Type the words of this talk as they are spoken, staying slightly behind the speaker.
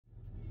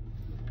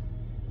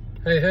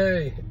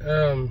Hey,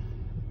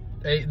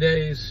 8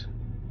 days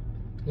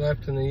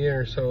left in the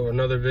year, so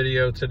another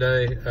video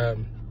today.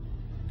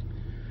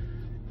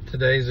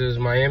 Today's is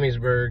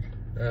Miamisburg.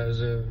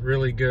 Is a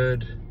really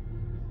good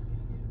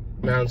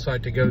mountain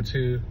site to go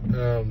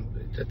to.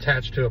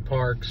 Attached to a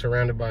park,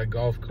 surrounded by a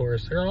golf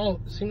course.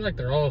 Seems like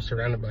they're all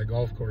surrounded by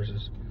golf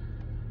courses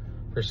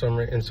for some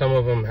reason, and some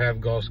of them have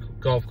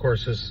golf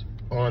courses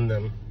on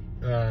them.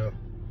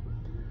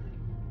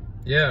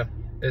 Yeah,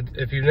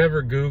 if you've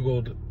never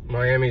Googled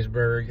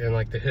Miamisburg and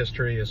like the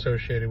history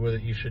associated with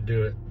it, you should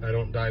do it. I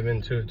don't dive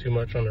into it too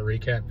much on the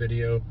recap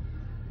video,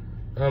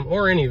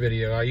 or any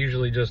video. I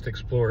usually just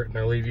explore it and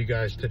I leave you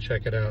guys to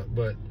check it out,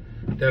 but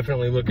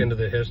definitely look into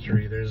the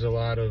history. There's a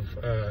lot of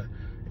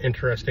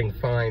interesting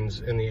finds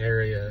in the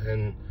area,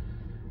 and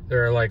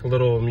there are like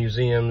little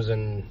museums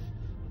and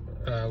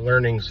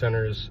learning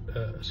centers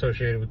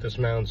associated with this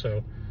mound.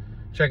 So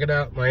check it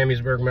out,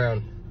 Miamisburg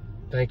Mound.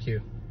 Thank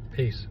you.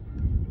 Peace.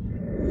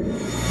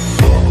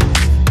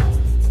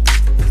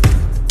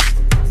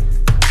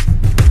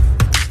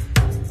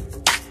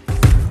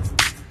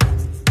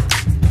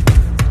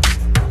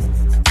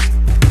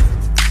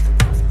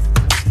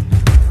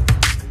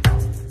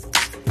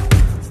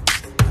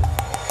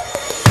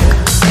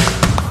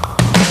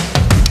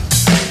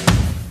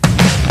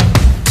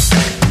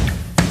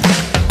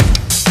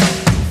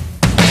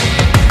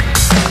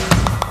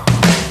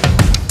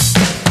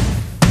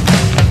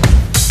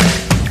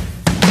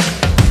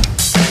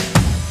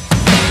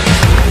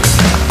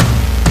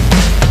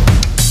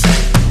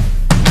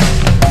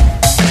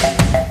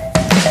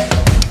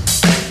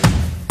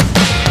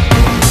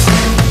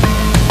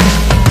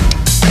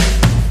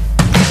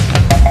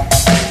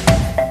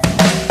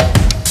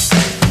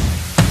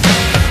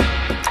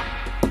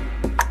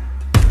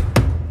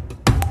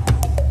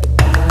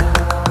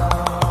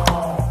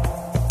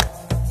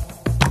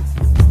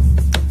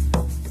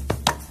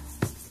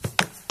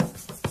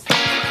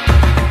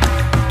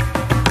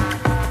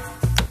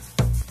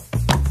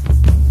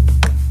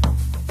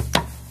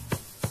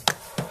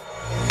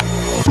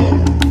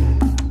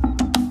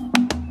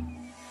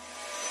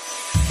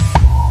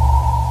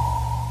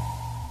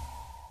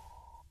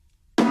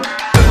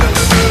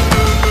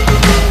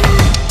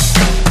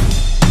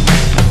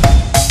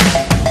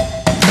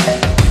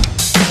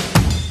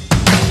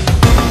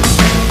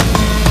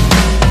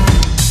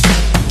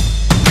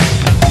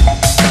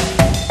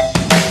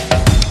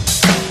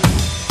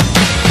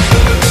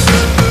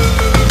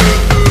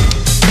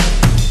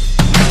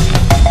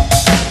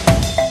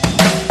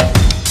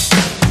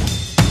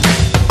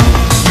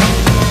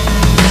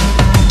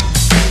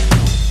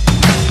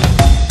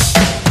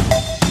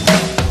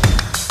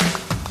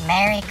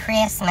 Merry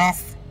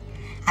Christmas.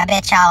 I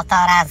bet y'all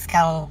thought I was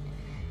gonna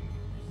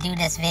do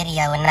this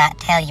video and not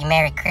tell you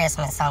Merry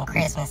Christmas on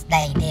Christmas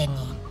Day, didn't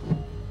you?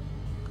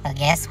 Well,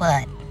 guess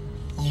what?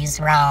 You's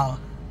wrong.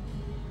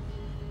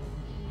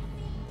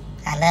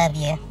 I love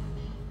you.